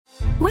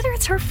Whether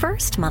it's her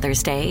first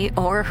Mother's Day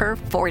or her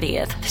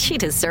 40th, she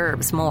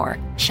deserves more.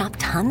 Shop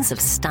tons of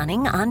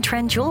stunning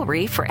on-trend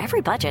jewelry for every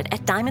budget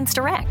at Diamonds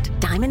Direct.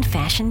 Diamond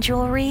fashion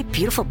jewelry,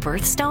 beautiful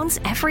birthstones,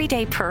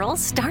 everyday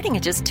pearls starting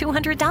at just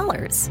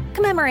 $200.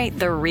 Commemorate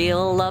the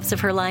real loves of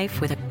her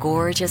life with a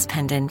gorgeous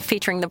pendant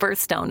featuring the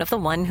birthstone of the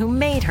one who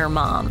made her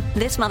mom.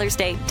 This Mother's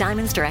Day,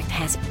 Diamonds Direct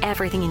has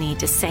everything you need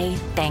to say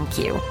thank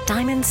you.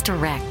 Diamonds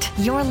Direct.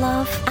 Your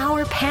love,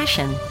 our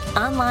passion.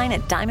 Online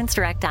at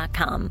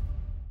diamondsdirect.com.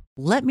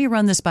 "Let me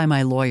run this by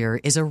my lawyer"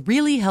 is a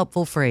really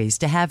helpful phrase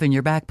to have in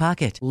your back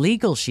pocket.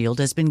 Legal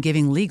Shield has been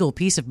giving legal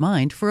peace of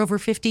mind for over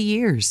 50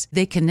 years.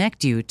 They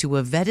connect you to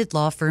a vetted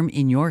law firm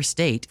in your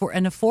state for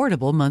an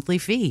affordable monthly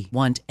fee.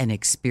 Want an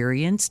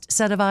experienced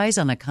set of eyes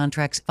on a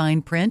contract's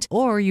fine print?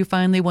 Or you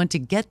finally want to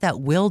get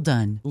that will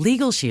done?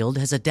 Legal Shield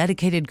has a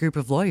dedicated group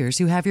of lawyers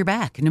who have your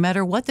back, no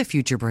matter what the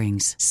future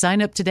brings.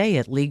 Sign up today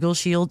at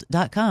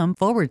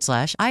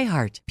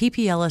LegalShield.com/iHeart.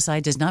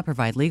 PPLSI does not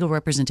provide legal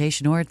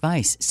representation or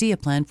advice. See a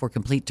plan for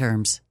complete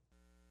terms.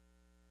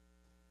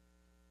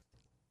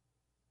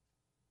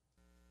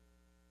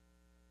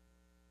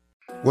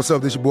 What's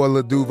up, this your boy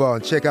Lil Duval,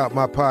 and check out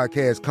my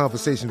podcast,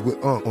 Conversations with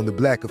Unc, on the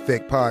Black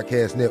Effect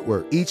Podcast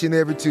Network. Each and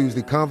every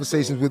Tuesday,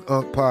 Conversations with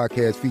Unc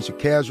podcast feature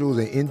casual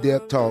and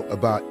in-depth talk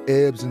about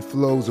ebbs and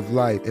flows of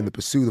life and the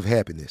pursuit of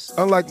happiness.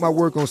 Unlike my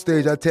work on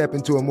stage, I tap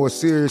into a more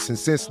serious and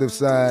sensitive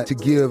side to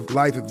give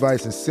life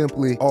advice and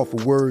simply offer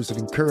words of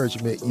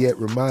encouragement, yet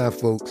remind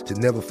folks to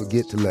never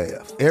forget to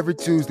laugh. Every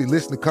Tuesday,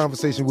 listen to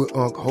Conversation with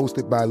Unc,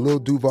 hosted by Lil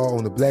Duval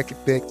on the Black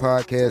Effect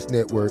Podcast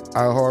Network,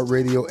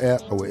 iHeartRadio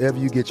app, or wherever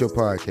you get your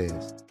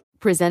podcasts.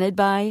 Presented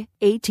by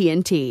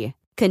AT&T.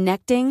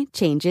 Connecting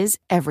changes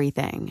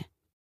everything.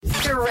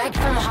 Direct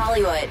from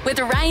Hollywood with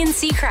Ryan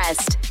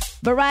Seacrest.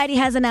 Variety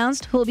has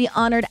announced who will be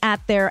honored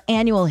at their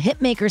annual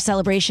Hitmaker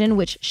celebration,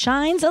 which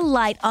shines a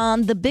light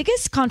on the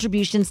biggest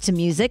contributions to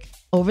music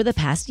over the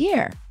past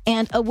year.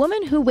 And a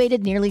woman who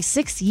waited nearly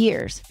 6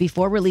 years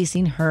before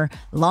releasing her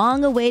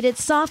long-awaited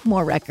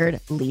sophomore record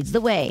leads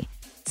the way.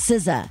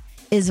 SZA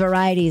is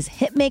Variety's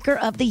Hitmaker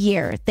of the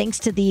Year, thanks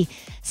to the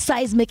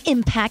seismic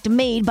impact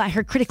made by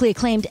her critically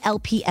acclaimed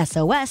LP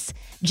SOS,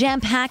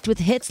 jam-packed with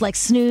hits like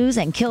Snooze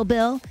and Kill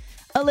Bill.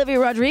 Olivia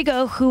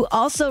Rodrigo, who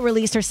also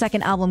released her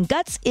second album,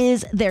 Guts,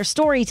 is their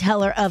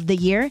Storyteller of the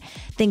Year,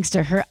 thanks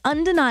to her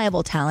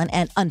undeniable talent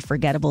and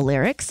unforgettable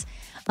lyrics.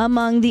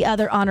 Among the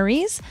other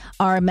honorees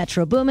are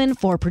Metro Boomin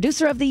for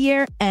Producer of the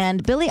Year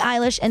and Billie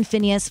Eilish and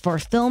Phineas for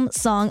Film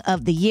Song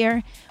of the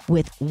Year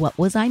with What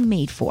Was I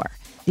Made For?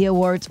 The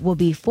awards will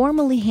be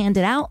formally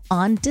handed out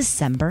on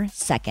December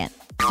 2nd.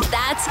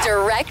 That's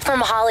Direct from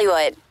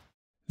Hollywood.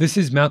 This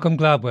is Malcolm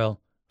Gladwell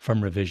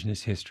from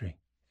Revisionist History.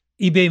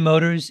 eBay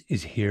Motors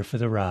is here for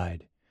the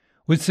ride.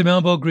 With some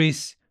elbow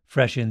grease,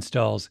 fresh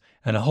installs,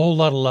 and a whole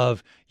lot of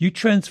love, you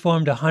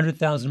transformed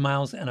 100,000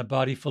 miles and a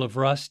body full of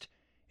rust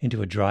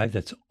into a drive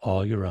that's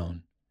all your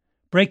own.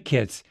 Brake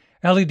kits,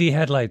 LED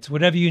headlights,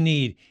 whatever you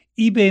need,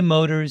 eBay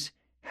Motors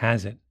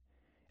has it.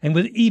 And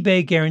with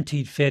eBay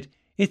Guaranteed Fit,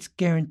 it's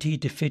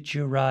guaranteed to fit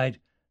your ride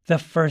the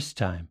first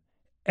time,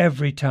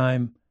 every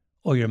time,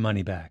 or your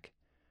money back.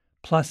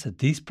 Plus, at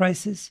these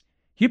prices,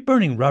 you're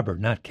burning rubber,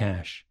 not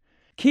cash.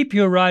 Keep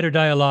your ride or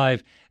die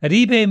alive at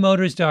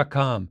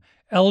ebaymotors.com.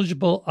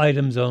 Eligible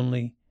items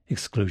only.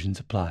 Exclusions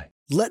apply.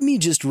 "Let me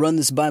just run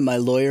this by my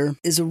lawyer"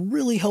 is a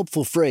really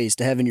helpful phrase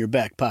to have in your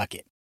back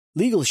pocket.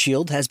 Legal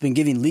Shield has been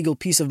giving legal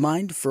peace of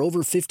mind for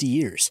over 50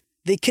 years.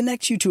 They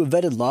connect you to a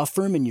vetted law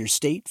firm in your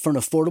state for an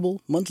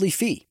affordable monthly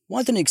fee.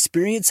 Want an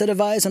experienced set of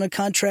eyes on a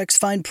contract's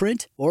fine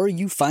print? Or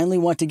you finally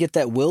want to get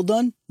that will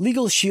done?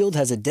 Legal Shield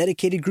has a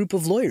dedicated group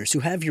of lawyers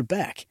who have your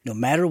back, no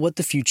matter what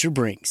the future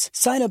brings.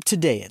 Sign up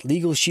today at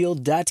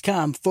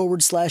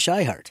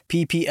LegalShield.com/iHeart.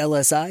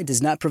 PPLSI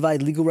does not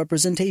provide legal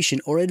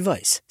representation or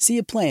advice. See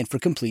a plan for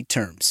complete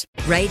terms.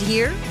 Right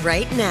here,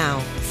 right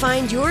now.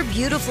 Find your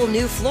beautiful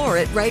new floor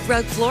at Right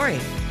Rug Flooring.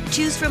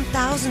 Choose from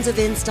thousands of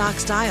in-stock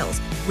styles,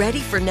 ready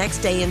for next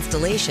day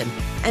installation,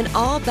 and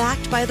all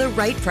backed by the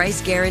right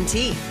price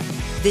guarantee.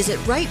 Visit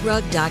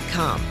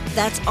rightrug.com.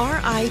 That's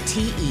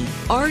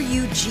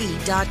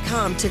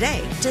RITERUG.com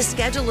today to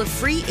schedule a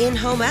free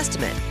in-home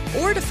estimate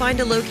or to find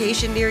a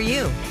location near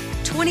you.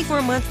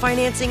 24-month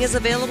financing is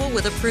available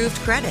with approved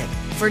credit.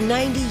 For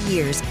 90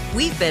 years,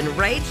 we've been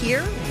right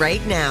here,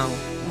 right now.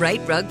 Right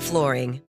Rug Flooring.